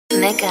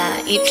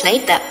Nigga, you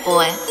played that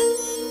boy.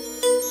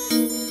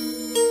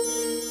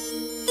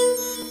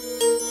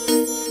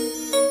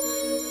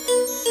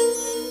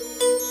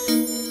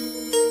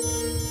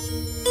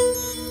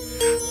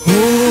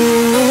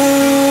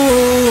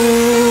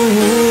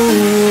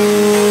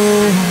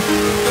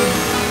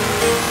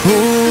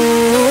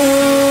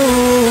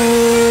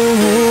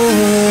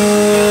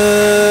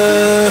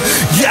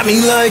 Got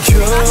me like,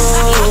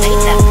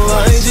 oh,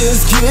 I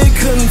just get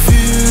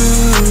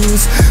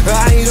confused.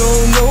 I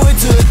don't know what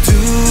to do,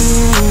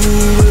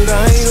 but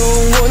I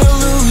don't wanna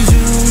lose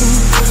you.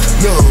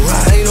 No,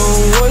 I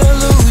don't wanna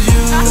lose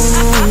you.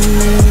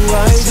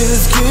 I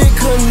just get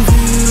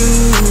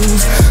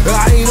confused.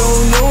 I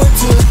don't know what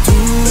to do.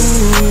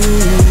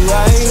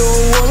 I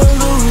don't wanna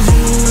lose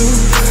you.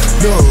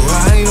 No,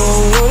 I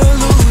don't wanna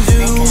lose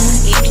you.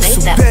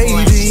 So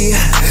baby,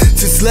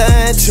 just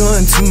latch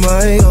onto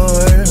my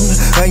arm.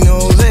 I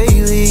know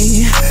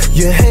lately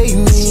you hate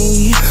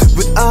me,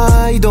 but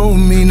I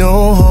don't mean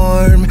no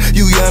harm.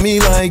 You got me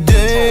like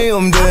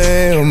damn,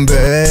 damn,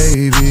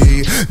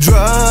 baby.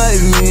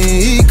 Drive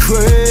me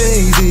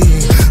crazy.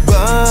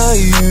 Buy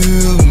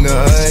you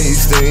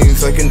nice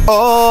things like an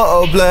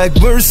all-black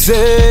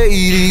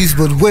Mercedes.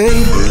 But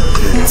wait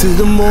till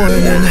the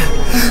morning,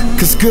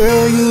 'cause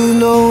girl, you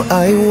know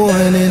I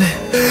want it.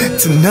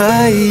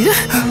 Tonight,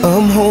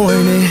 I'm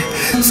horny,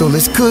 so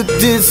let's cook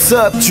this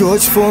up,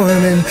 George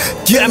Foreman.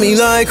 Got me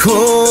like,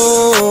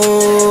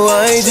 oh,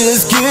 I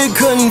just get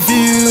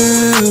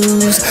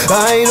confused.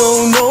 I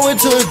don't know what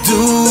to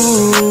do,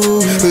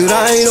 but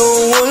I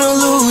don't wanna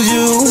lose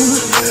you.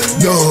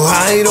 No,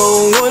 I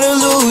don't wanna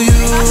lose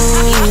you.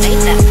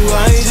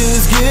 I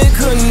just get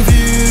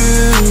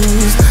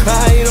confused. I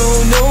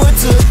don't know what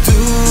to do.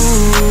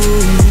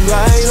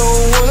 I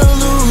don't wanna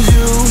lose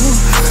you.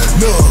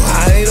 No,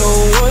 I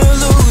don't wanna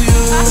lose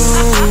you.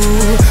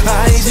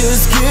 I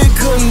just get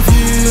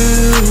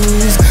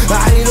confused.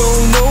 I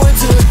don't know what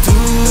to do.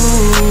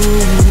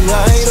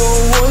 I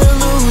don't wanna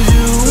lose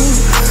you.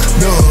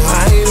 No,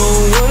 I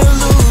don't wanna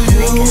lose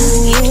you.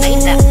 You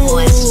played that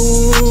boy.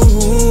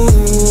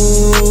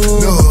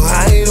 No,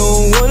 I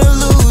don't wanna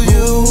lose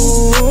you.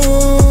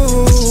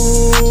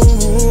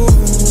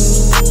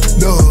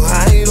 No,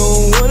 I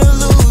don't wanna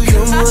lose you.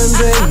 Come on,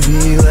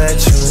 baby,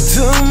 latch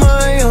onto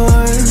my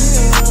arm.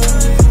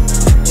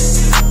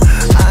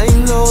 I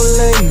know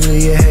lately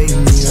you hate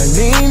me, I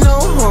mean no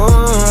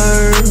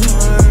harm.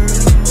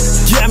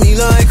 Got me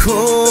like,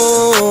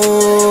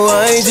 oh,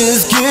 I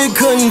just get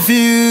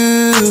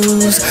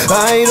confused.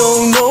 I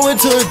don't know what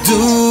to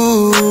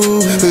do,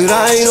 but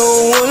I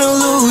don't wanna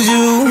lose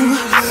you.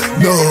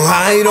 No,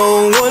 I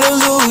don't wanna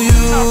lose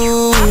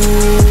you.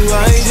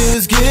 I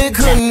just get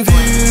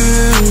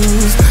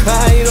confused.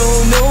 I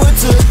don't know what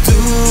to do.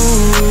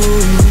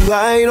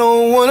 I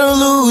don't wanna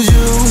lose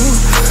you.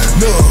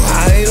 No,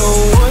 I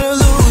don't wanna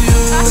lose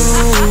you.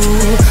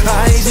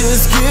 I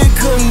just get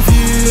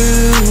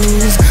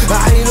confused.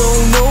 I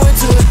don't know what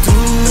to do.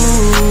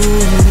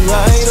 I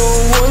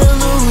don't wanna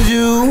lose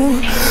you.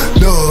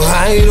 No,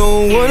 I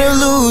don't wanna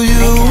lose you.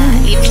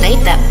 Nigga, you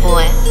played that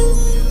boy.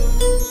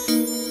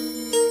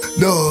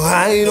 No,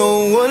 I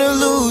don't wanna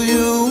lose you.